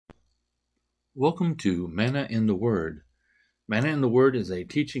Welcome to Manna in the Word. Manna in the Word is a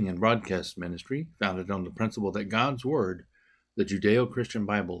teaching and broadcast ministry founded on the principle that God's Word, the Judeo-Christian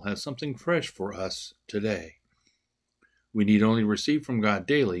Bible, has something fresh for us today. We need only receive from God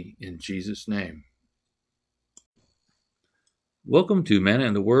daily in Jesus' name. Welcome to Manna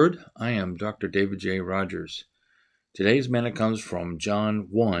in the Word. I am Dr. David J. Rogers. Today's manna comes from John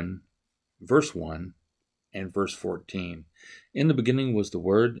 1, verse 1 and verse 14. In the beginning was the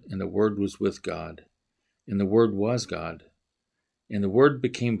Word, and the Word was with God, and the Word was God. And the Word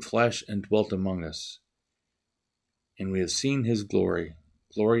became flesh and dwelt among us. And we have seen his glory,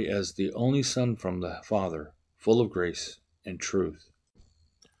 glory as the only Son from the Father, full of grace and truth.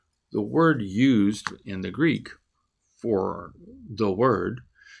 The word used in the Greek for the Word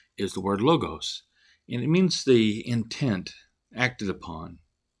is the word logos, and it means the intent acted upon.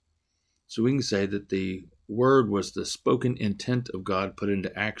 So we can say that the Word was the spoken intent of God put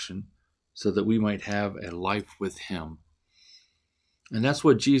into action so that we might have a life with him. And that's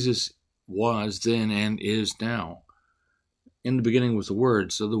what Jesus was then and is now. In the beginning was the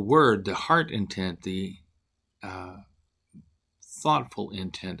Word. So the Word, the heart intent, the thoughtful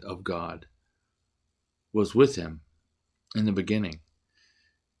intent of God was with him in the beginning.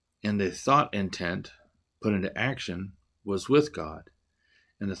 And the thought intent put into action was with God.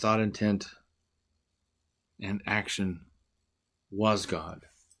 And the thought intent and action was God.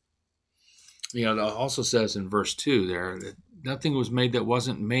 It also says in verse 2 there that nothing was made that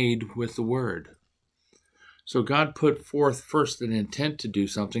wasn't made with the Word. So God put forth first an intent to do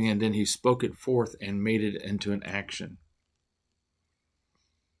something, and then he spoke it forth and made it into an action.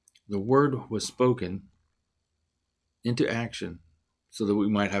 The Word was spoken into action so that we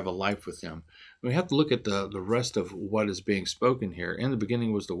might have a life with him. We have to look at the rest of what is being spoken here. In the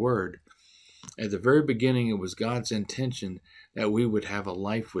beginning was the Word. At the very beginning, it was God's intention that we would have a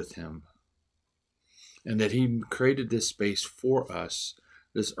life with him, and that he created this space for us,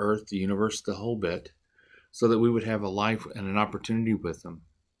 this earth, the universe, the whole bit, so that we would have a life and an opportunity with him.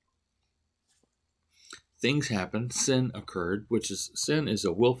 Things happened, sin occurred, sin is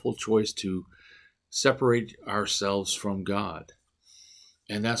a willful choice to separate ourselves from God.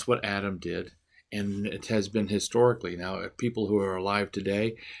 And that's what Adam did, and it has been historically. Now, people who are alive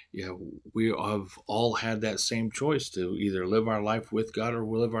today, we have all had that same choice to either live our life with God or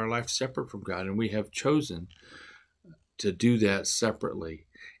live our life separate from God, and we have chosen to do that separately.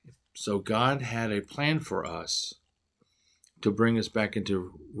 So God had a plan for us to bring us back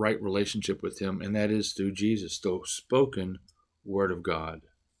into right relationship with him, and that is through Jesus, the spoken Word of God.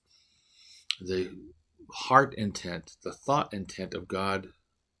 The heart intent, the thought intent of God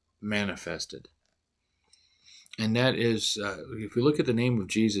manifested. And that is, if you look at the name of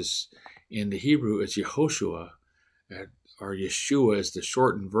Jesus in the Hebrew, it's Yehoshua, or Yeshua is the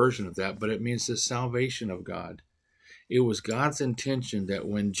shortened version of that, but it means the salvation of God. It was God's intention that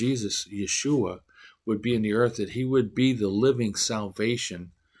when Jesus, Yeshua, would be in the earth, that he would be the living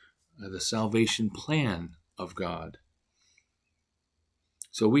salvation, the salvation plan of God.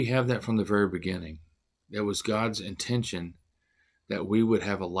 So we have that from the very beginning. That was God's intention that we would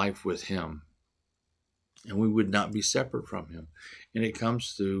have a life with him, and we would not be separate from him. And it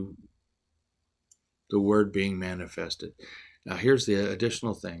comes through the Word being manifested. Now here's the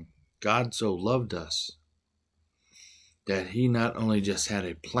additional thing. God so loved us that he not only just had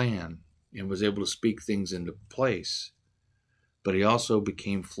a plan and was able to speak things into place, but he also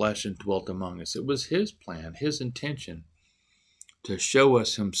became flesh and dwelt among us. It was his plan, his intention, to show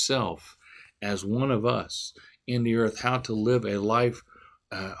us himself as one of us in the earth, how to live a life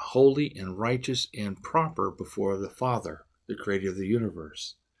holy and righteous and proper before the Father, the creator of the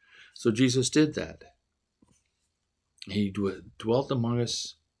universe. So Jesus did that. He dwelt among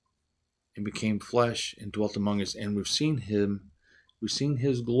us and became flesh and dwelt among us, and we've seen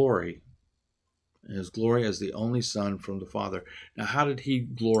his glory as the only Son from the Father. Now, how did he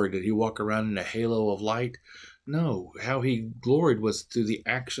glory? Did he walk around in a halo of light? No. How he gloried was through the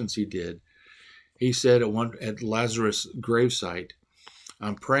actions he did. He said at Lazarus' gravesite,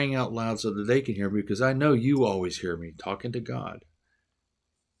 I'm praying out loud so that they can hear me, because I know you always hear me, talking to God.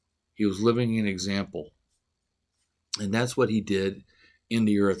 He was living an example. And that's what he did in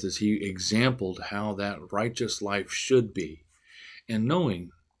the earth, is he exampled how that righteous life should be. And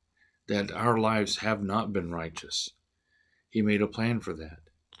knowing that our lives have not been righteous, he made a plan for that.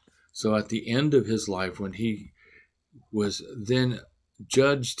 So at the end of his life, when he was then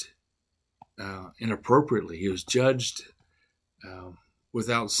judged inappropriately, he was judged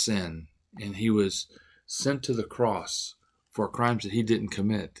without sin, and he was sent to the cross for crimes that he didn't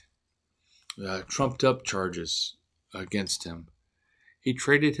commit, trumped up charges against him. He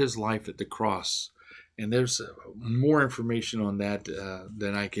traded his life at the cross. And there's more information on that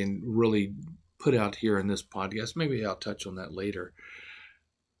than I can really put out here in this podcast. Maybe I'll touch on that later.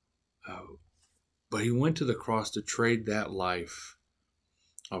 But he went to the cross to trade that life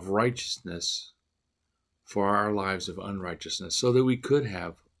of righteousness for our lives of unrighteousness so that we could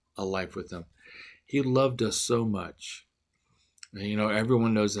have a life with him. He loved us so much. And, you know,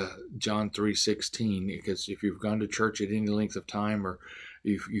 everyone knows John 3:16, because if you've gone to church at any length of time or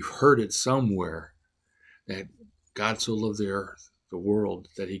you've heard it somewhere, that God so loved the earth, the world,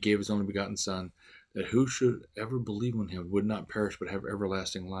 that he gave his only begotten Son, that who should ever believe on him would not perish but have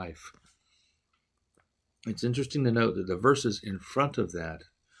everlasting life. It's interesting to note that the verses in front of that,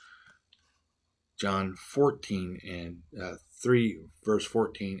 John 14 and 3, verse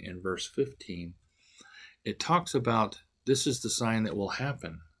 14 and verse 15, it talks about this is the sign that will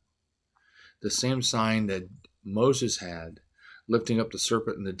happen. The same sign that Moses had, lifting up the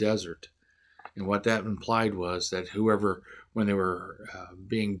serpent in the desert. And what that implied was that whoever, when they were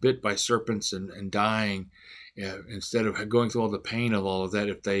being bit by serpents and dying, instead of going through all the pain of all of that,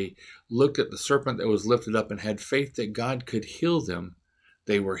 if they looked at the serpent that was lifted up and had faith that God could heal them,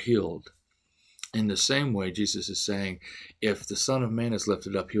 they were healed. In the same way, Jesus is saying, if the Son of Man is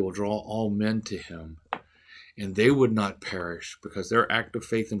lifted up, he will draw all men to him. And they would not perish because their act of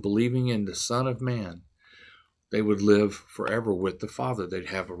faith and believing in the Son of Man, they would live forever with the Father. They'd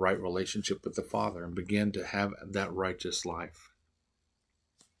have a right relationship with the Father and begin to have that righteous life.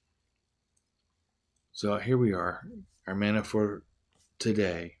 So here we are. Our manna for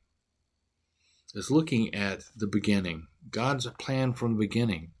today is looking at the beginning. God's plan from the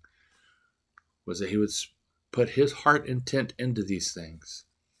beginning was that he would put his heart intent into these things.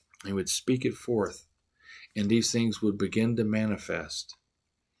 He would speak it forth, and these things would begin to manifest.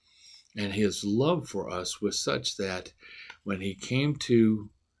 And his love for us was such that when he came to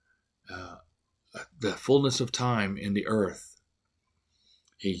the fullness of time in the earth,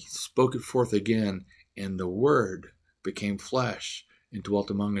 he spoke it forth again, and the Word became flesh and dwelt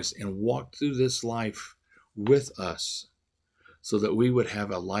among us and walked through this life with us so that we would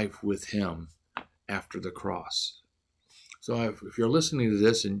have a life with him after the cross. So if you're listening to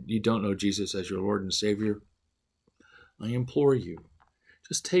this and you don't know Jesus as your Lord and Savior, I implore you,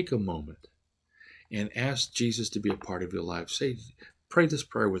 just take a moment and ask Jesus to be a part of your life. Pray this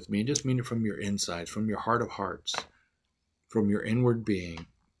prayer with me and just mean it from your insides, from your heart of hearts, from your inward being.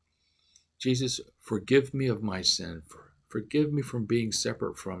 Jesus, forgive me of my sin. Forgive me from being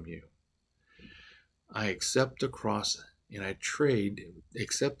separate from you. I accept the cross and I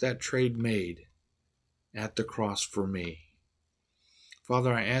accept that trade made at the cross for me.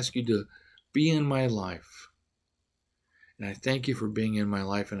 Father, I ask you to be in my life. And I thank you for being in my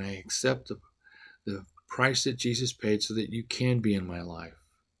life, and I accept the price that Jesus paid so that you can be in my life.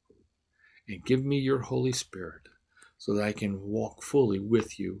 And give me your Holy Spirit so that I can walk fully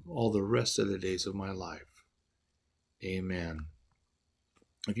with you all the rest of the days of my life. Amen.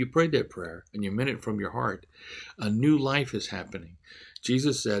 If you prayed that prayer and you meant it from your heart, a new life is happening.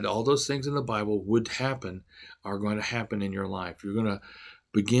 Jesus said all those things in the Bible would happen are going to happen in your life. You're going to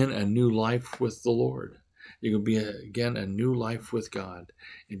begin a new life with the Lord. You're going to begin a new life with God.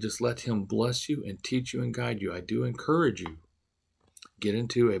 And just let him bless you and teach you and guide you. I do encourage you. Get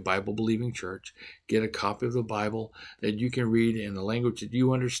into a Bible-believing church. Get a copy of the Bible that you can read in the language that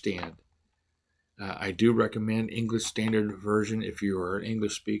you understand. I do recommend English Standard Version if you are an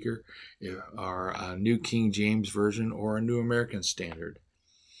English speaker, or a New King James Version, or a New American Standard.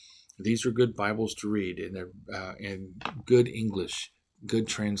 These are good Bibles to read, and they're and good English, good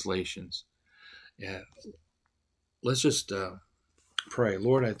translations. Let's just pray.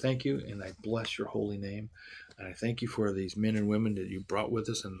 Lord, I thank you, and I bless your holy name. And I thank you for these men and women that you brought with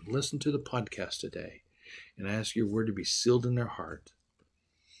us and listen to the podcast today. And I ask your word to be sealed in their heart.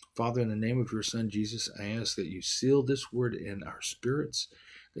 Father, in the name of your Son, Jesus, I ask that you seal this word in our spirits,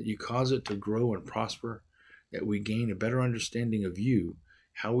 that you cause it to grow and prosper, that we gain a better understanding of you,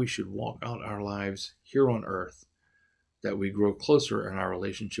 how we should walk out our lives here on earth, that we grow closer in our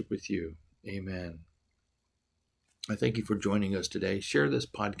relationship with you. Amen. I thank you for joining us today. Share this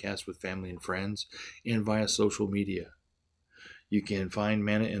podcast with family and friends and via social media. You can find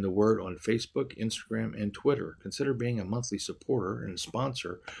Manna in the Word on Facebook, Instagram, and Twitter. Consider being a monthly supporter and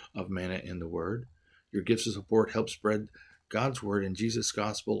sponsor of Manna in the Word. Your gifts of support help spread God's Word and Jesus'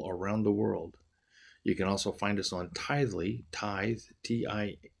 Gospel around the world. You can also find us on Tithely,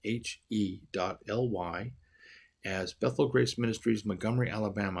 Tithe.ly, as Bethel Grace Ministries, Montgomery,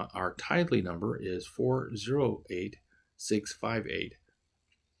 Alabama. Our Tithely number is 408658.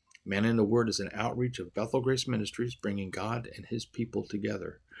 Man in the Word is an outreach of Bethel Grace Ministries, bringing God and His people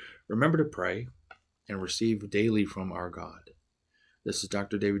together. Remember to pray and receive daily from our God. This is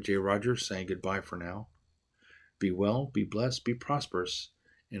Dr. David J. Rogers saying goodbye for now. Be well, be blessed, be prosperous,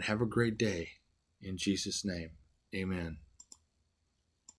 and have a great day. In Jesus' name, amen.